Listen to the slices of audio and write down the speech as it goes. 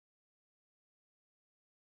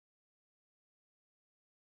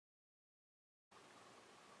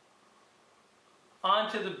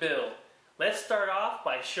On to the build. Let's start off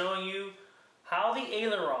by showing you how the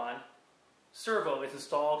aileron servo is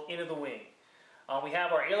installed into the wing. We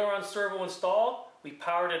have our aileron servo installed. We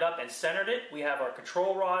powered it up and centered it. We have our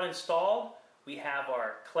control rod installed. We have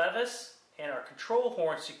our clevis and our control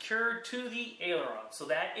horn secured to the aileron. So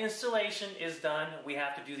that installation is done. We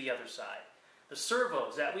have to do the other side. The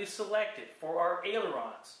servos that we've selected for our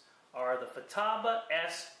ailerons are the Futaba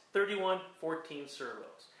S3114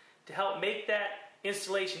 servos. To help make that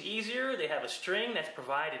installation easier, they have a string that's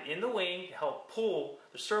provided in the wing to help pull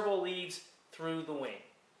the servo leads through the wing.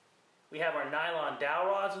 We have our nylon dowel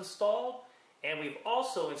rods installed, and we've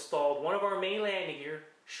also installed one of our main landing gear,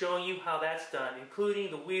 showing you how that's done,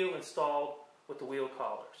 including the wheel installed with the wheel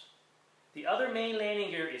collars. The other main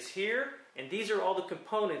landing gear is here, and these are all the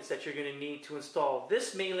components that you're going to need to install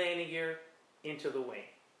this main landing gear into the wing.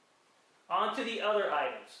 On to the other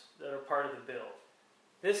items that are part of the build.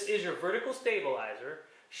 This is your vertical stabilizer,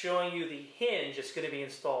 showing you the hinge that's going to be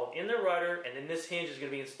installed in the rudder, and then this hinge is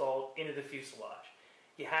going to be installed into the fuselage.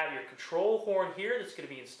 You have your control horn here that's going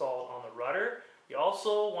to be installed on the rudder. You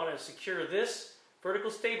also want to secure this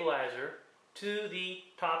vertical stabilizer to the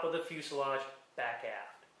top of the fuselage back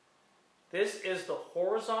aft. This is the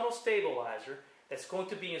horizontal stabilizer that's going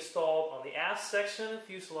to be installed on the aft section of the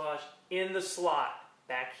fuselage in the slot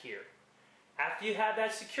back here. After you have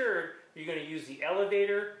that secured, you're going to use the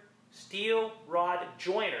elevator steel rod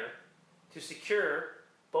joiner to secure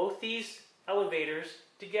both these elevators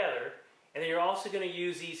together, and then you're also going to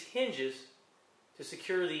use these hinges to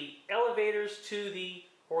secure the elevators to the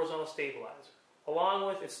horizontal stabilizer, along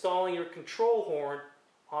with installing your control horn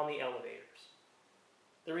on the elevators.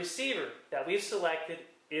 The receiver that we've selected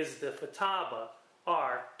is the Futaba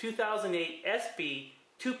R2008 SB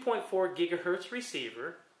 2.4 GHz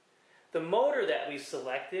receiver. The motor that we've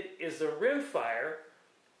selected is the Rimfire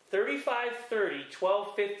 3530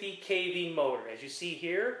 1250 kV motor. As you see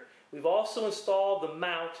here, we've also installed the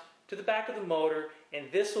mount to the back of the motor,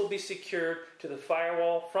 and this will be secured to the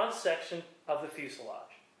firewall front section of the fuselage.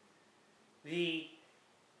 The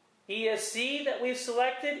ESC that we've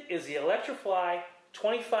selected is the Electrify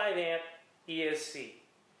 25 amp ESC.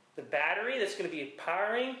 The battery that's going to be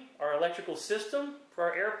powering our electrical system for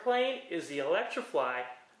our airplane is the Electrify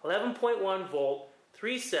 11.1 volt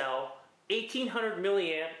 3 cell 1800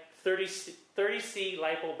 milliamp 30C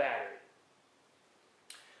LiPo battery.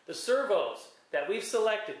 The servos that we've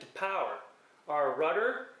selected to power our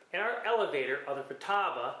rudder and our elevator are the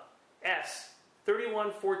Futaba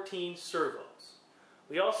S3114 servos.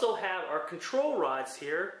 We also have our control rods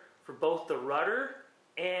here for both the rudder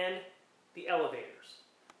and the elevators.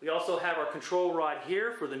 We also have our control rod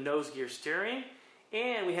here for the nose gear steering,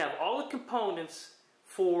 and we have all the components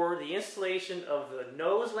for the installation of the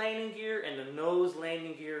nose landing gear and the nose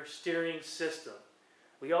landing gear steering system.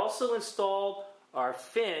 We also installed our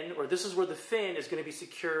fin, or this is where the fin is going to be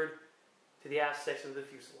secured to the aft section of the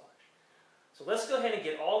fuselage. So let's go ahead and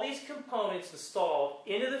get all these components installed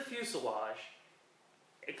into the fuselage,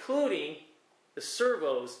 including the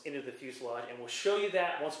servos into the fuselage, and we'll show you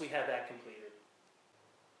that once we have that completed.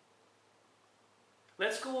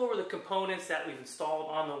 Let's go over the components that we've installed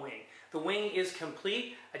on the wing. The wing is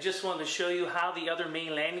complete. I just wanted to show you how the other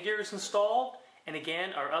main landing gear is installed, and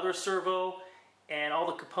again, our other servo and all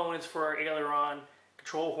the components for our aileron,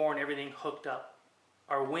 control horn, everything hooked up.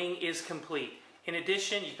 Our wing is complete. In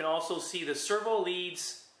addition, you can also see the servo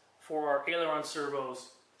leads for our aileron servos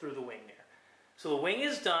through the wing there. So the wing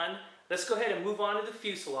is done. Let's go ahead and move on to the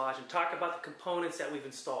fuselage and talk about the components that we've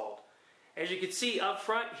installed. As you can see up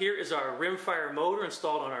front, here is our rimfire motor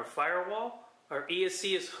installed on our firewall. Our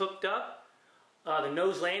ESC is hooked up. The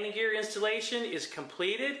nose landing gear installation is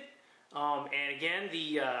completed. And again,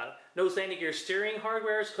 the nose landing gear steering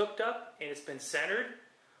hardware is hooked up and it's been centered.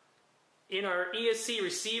 In our ESC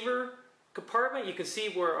receiver compartment, you can see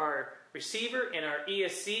where our receiver and our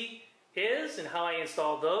ESC is and how I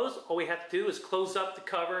installed those. All we have to do is close up the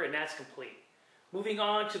cover, and that's complete. Moving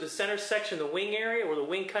on to the center section, the wing area where the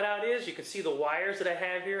wing cutout is, you can see the wires that I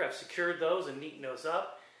have here. I've secured those and neatened those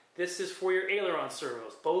up. This is for your aileron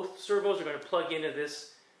servos. Both servos are going to plug into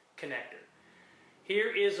this connector.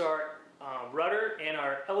 Here is our rudder and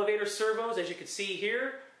our elevator servos. As you can see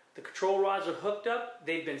here, the control rods are hooked up.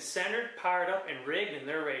 They've been centered, powered up, and rigged, and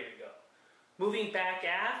they're ready to go. Moving back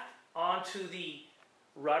aft onto the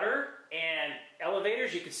rudder and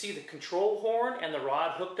elevators, you can see the control horn and the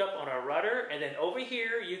rod hooked up on our rudder, and then over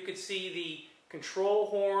here you can see the control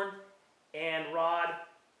horn and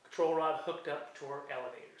control rod hooked up to our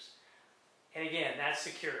elevators. And again, that's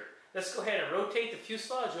secured. Let's go ahead and rotate the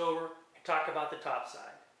fuselage over and talk about the top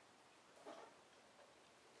side.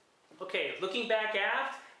 Okay, looking back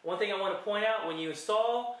aft, one thing I want to point out, when you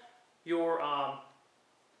install your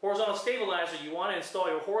horizontal stabilizer, you want to install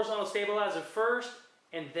your horizontal stabilizer first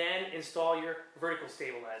and then install your vertical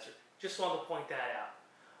stabilizer. Just wanted to point that out.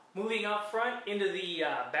 Moving up front into the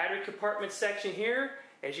battery compartment section here,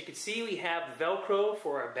 as you can see, we have the Velcro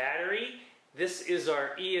for our battery. This is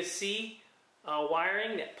our ESC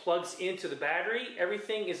wiring that plugs into the battery.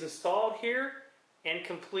 Everything is installed here and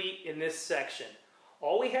complete in this section.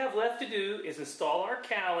 All we have left to do is install our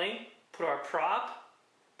cowling, put our prop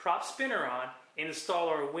spinner on, and install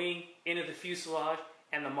our wing into the fuselage,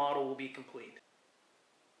 and the model will be complete.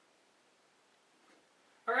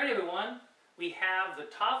 Alright everyone, we have the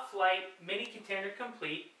top flight mini contender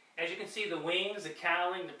complete. As you can see, the wings, the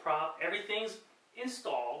cowling, the prop, everything's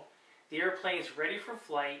installed. The airplane is ready for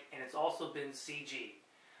flight, and it's also been CG'd.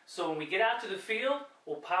 So when we get out to the field,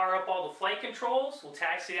 we'll power up all the flight controls, we'll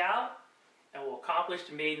taxi out, and we'll accomplish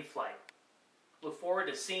the maiden flight. Look forward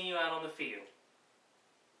to seeing you out on the field.